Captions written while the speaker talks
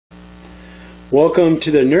Welcome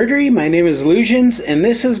to the Nerdery. My name is Illusions, and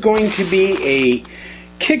this is going to be a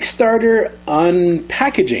Kickstarter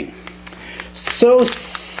unpackaging. So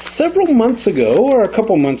several months ago, or a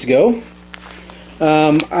couple months ago,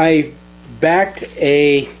 I backed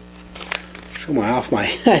a, show my off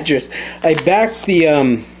my address, I backed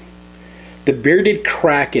the Bearded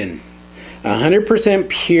Kraken, 100%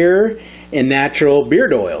 pure and natural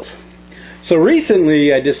beard oils. So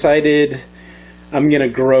recently I decided I'm going to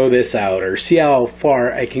grow this out, or see how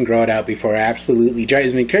far I can grow it out before it absolutely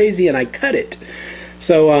drives me crazy and I cut it.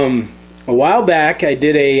 So a while back I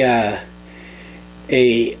did a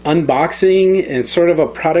unboxing and sort of a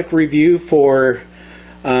product review for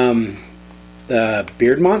the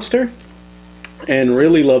Beard Monster, and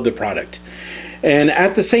really loved the product. And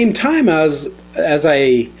at the same time, as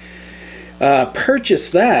I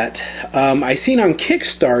purchased that, I seen on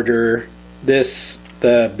Kickstarter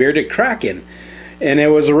the Bearded Kraken. And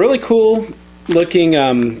it was a really cool looking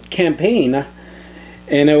campaign,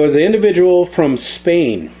 and it was an individual from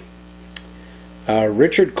Spain,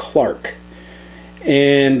 Richard Clark,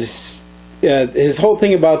 and his whole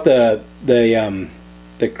thing about the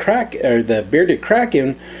Bearded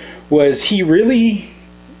Kraken was his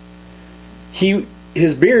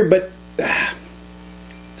beard, but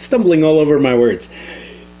stumbling all over my words,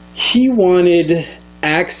 he wanted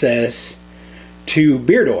access to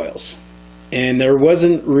beard oils. And there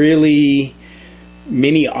wasn't really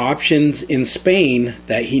many options in Spain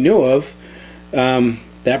that he knew of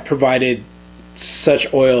that provided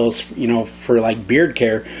such oils, you know, for like beard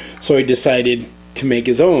care. So he decided to make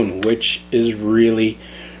his own, which is really,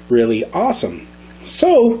 really awesome.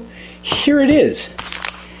 So here it is.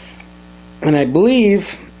 And I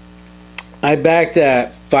believe I backed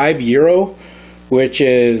at €5, which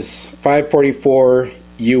is $5.44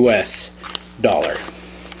 US dollar.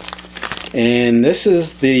 And this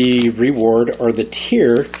is the reward, or the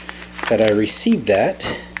tier, that I received at.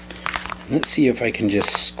 Let's see if I can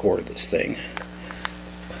just score this thing.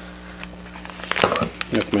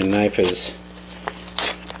 If my knife is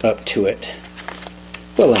up to it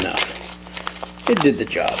well enough. It did the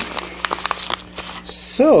job.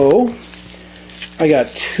 So I got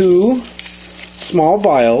 2 small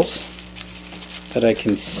vials that I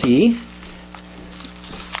can see.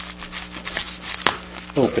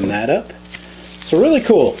 Open that up. So really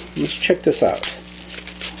cool. Let's check this out.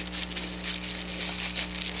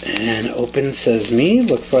 And open says me.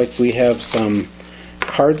 Looks like we have some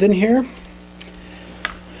cards in here.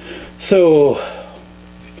 So,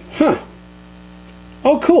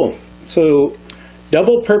 oh, cool. So,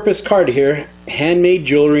 double purpose card here. Handmade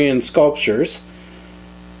jewelry and sculptures.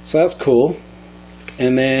 So that's cool.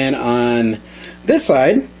 And then on this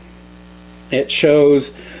side, it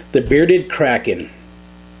shows the Bearded Kraken.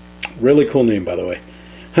 Really cool name, by the way.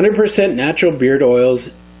 100% natural beard oils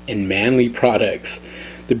and manly products.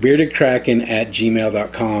 The Bearded Kraken at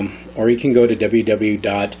gmail.com, or you can go to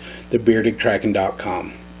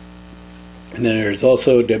www.thebeardedkraken.com. And then there's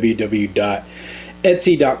also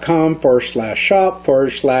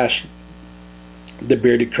www.etsy.com/shop/The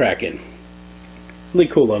Bearded Kraken. Really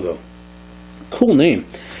cool logo. Cool name.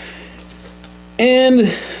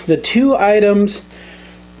 And the 2 items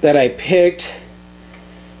that I picked.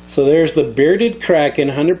 So there's the Bearded Kraken,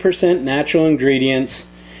 100% natural ingredients,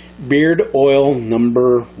 beard oil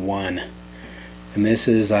number 1. And this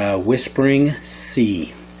is Whispering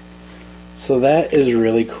Sea. So that is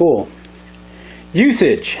really cool.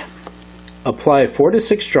 Usage. Apply 4 to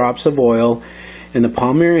 6 drops of oil in the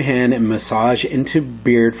palm of your hand and massage into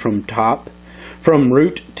beard from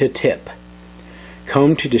root to tip.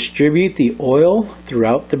 Comb to distribute the oil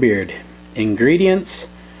throughout the beard. Ingredients: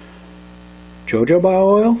 jojoba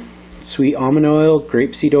oil, sweet almond oil,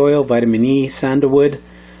 grapeseed oil, vitamin E, sandalwood,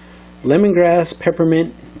 lemongrass,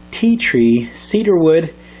 peppermint, tea tree,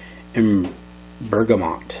 cedarwood, and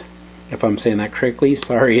bergamot. If I'm saying that correctly,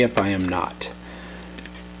 sorry if I am not.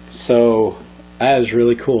 So that is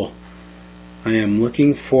really cool. I am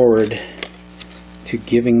looking forward to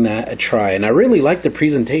giving that a try, and I really like the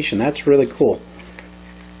presentation. That's really cool.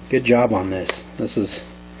 Good job on this. This is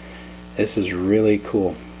really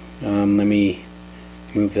cool. Let me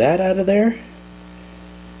move that out of there.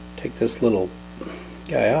 Take this little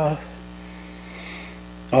guy off.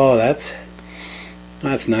 Oh, that's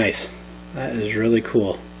nice. That is really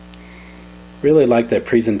cool. Really like that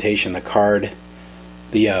presentation, the card,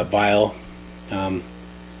 the vial. I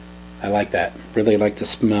like that. Really like the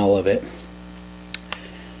smell of it.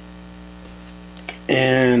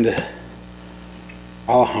 And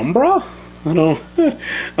Alhambra?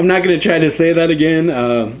 I'm not going to try to say that again.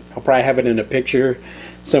 I'll probably have it in a picture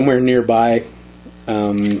somewhere nearby.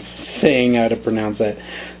 saying how to pronounce that.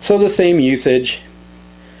 So the same usage,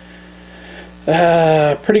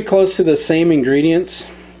 pretty close to the same ingredients: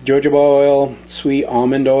 jojoba oil, sweet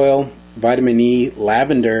almond oil, vitamin E,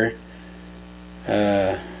 lavender,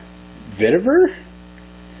 vetiver,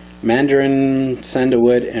 mandarin,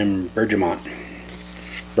 sandalwood, and bergamot.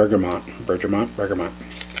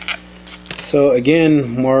 So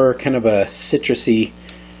again, more kind of a citrusy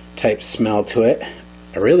type smell to it.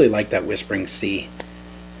 I really like that Whispering Sea.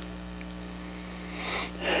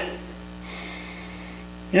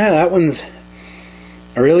 Yeah, that one's,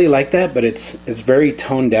 I really like that, but it's very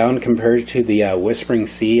toned down compared to the Whispering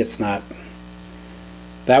Sea. It's not,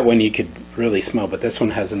 that one you could really smell, but this one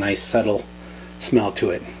has a nice subtle smell to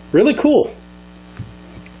it. Really cool.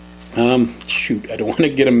 Shoot, I don't want to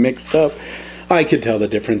get them mixed up. I could tell the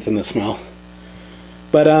difference in the smell.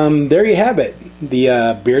 But there you have it.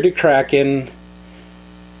 The Bearded Kraken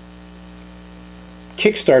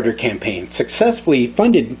Kickstarter campaign. Successfully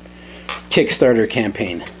funded Kickstarter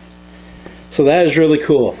campaign. So that is really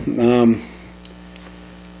cool.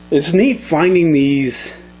 It's neat finding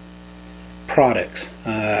these products.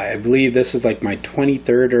 I believe this is like my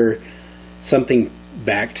 23rd or something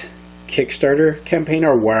backed Kickstarter campaign,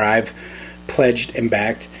 or where I've pledged and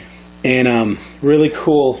backed. And really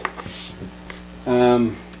cool.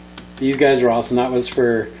 These guys are awesome. That was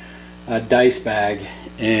for a dice bag,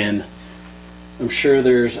 and I'm sure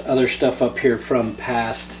there's other stuff up here from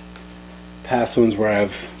past ones where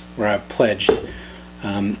I've pledged.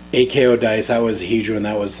 AKO dice, that was a huge one.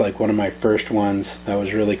 That was like one of my first ones. That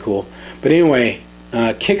was really cool. But anyway,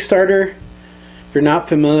 Kickstarter, if you're not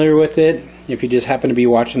familiar with it, if you just happen to be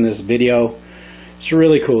watching this video, it's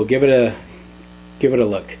really cool. Give it a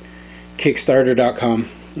look. Kickstarter.com.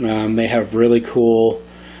 They have really cool.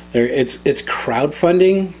 It's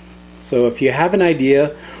crowdfunding. So if you have an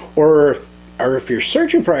idea, or if you're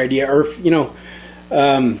searching for an idea, or if, you know,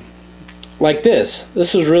 like this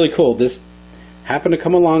is really cool. This happened to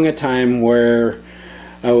come along at a time where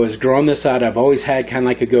I was growing this out. I've always had kind of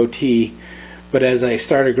like a goatee, but as I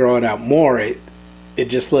started growing out more, it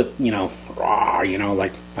just looked, you know, raw, you know,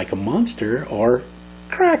 like a monster or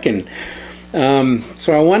kraken.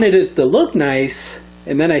 So I wanted it to look nice,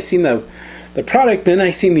 and then I seen the product, then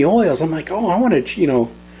I seen the oils. I'm like, oh, I want to, you know,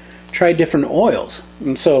 try different oils.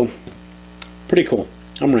 And so, pretty cool.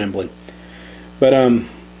 I'm rambling. But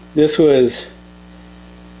this was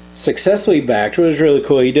successfully backed. It was really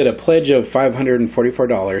cool. He did a pledge of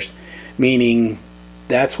 $544, meaning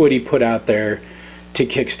that's what he put out there to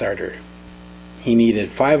Kickstarter. He needed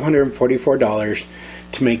 $544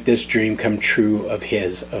 to make this dream come true of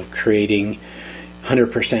his, of creating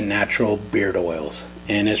 100% natural beard oils.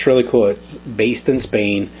 And it's really cool. It's based in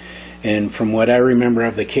Spain, and from what I remember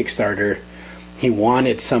of the Kickstarter, he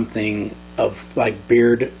wanted something of like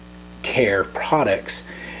beard care products,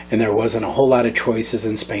 and there wasn't a whole lot of choices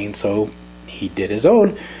in Spain, so he did his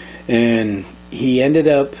own, and he ended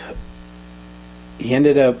up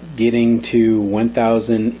getting to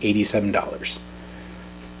 $1,087.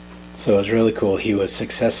 So it was really cool. He was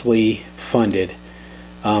successfully funded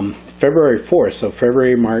February 4th, so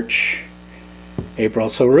February, March, April.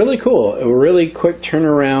 So really cool. A really quick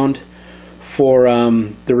turnaround for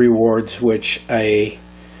the rewards, which I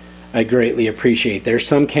greatly appreciate. There's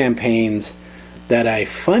some campaigns that I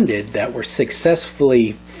funded that were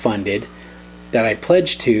successfully funded that I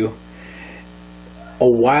pledged to a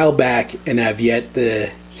while back, and I've yet to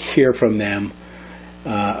hear from them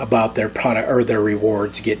about their product or their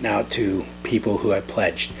rewards getting out to people who I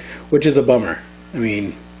pledged, which is a bummer. I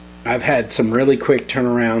mean, I've had some really quick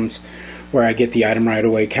turnarounds where I get the item right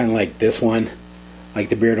away, kind of like this one, like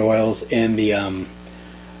the beard oils and the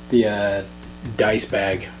dice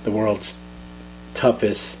bag, the world's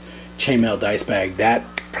toughest chainmail dice bag. That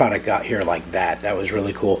product got here like that. That was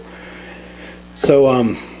really cool.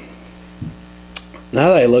 So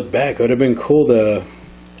now that I look back, it would have been cool to,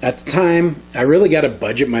 at the time, I really got to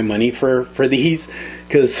budget my money for these,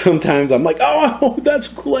 because sometimes I'm like, oh,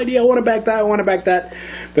 that's a cool idea, I want to back that, I want to back that.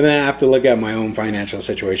 But then I have to look at my own financial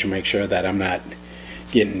situation, make sure that I'm not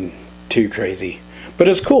getting too crazy. But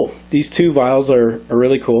it's cool. These two vials are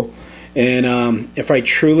really cool. And if I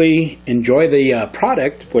truly enjoy the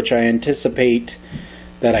product, which I anticipate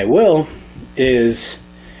that I will, is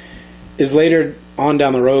later on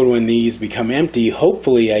down the road when these become empty,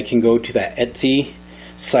 hopefully I can go to that Etsy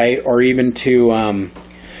site, or even to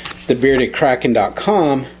the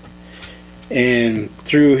beardedkraken.com, and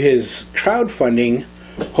through his crowdfunding,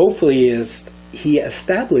 hopefully he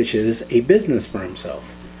establishes a business for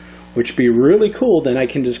himself, which would be really cool. Then I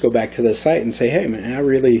can just go back to the site and say, hey man, I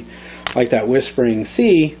really like that Whispering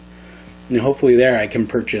Sea. and hopefully there I can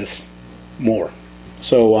purchase more.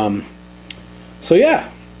 So yeah,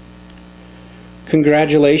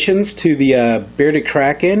 congratulations to the Bearded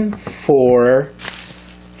Kraken for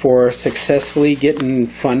successfully getting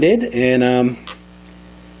funded, and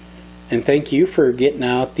thank you for getting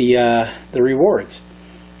out the rewards.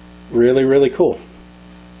 Really cool.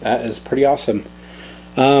 That is pretty awesome.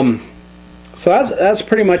 So that's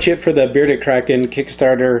pretty much it for the Bearded Kraken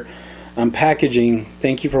Kickstarter packaging.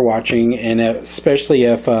 Thank you for watching, and especially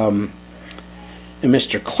if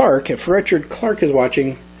Mr. Clark, if Richard Clark is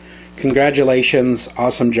watching, congratulations,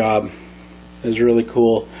 awesome job. It was really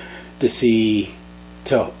cool to see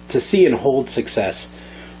and hold success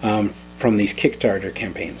from these Kickstarter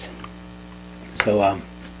campaigns. So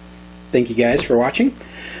thank you guys for watching.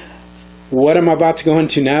 What I'm about to go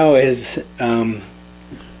into now is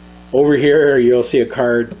over here you'll see a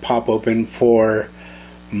card pop open for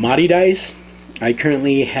Madi Dice. I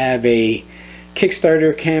currently have a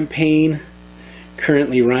Kickstarter campaign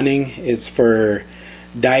currently running. It's for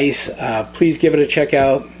dice. Please give it a check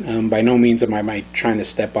out. By no means am I trying to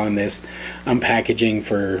step on this packaging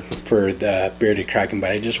for the Bearded Kraken,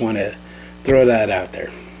 but I just want to throw that out there.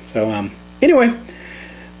 So anyway,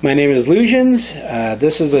 my name is Lusions.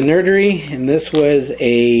 This is a Nerdery, and this was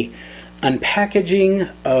a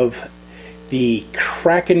unpackaging of the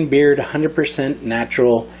Kraken Beard 100%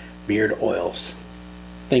 natural beard oils.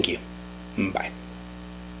 Thank you. Bye.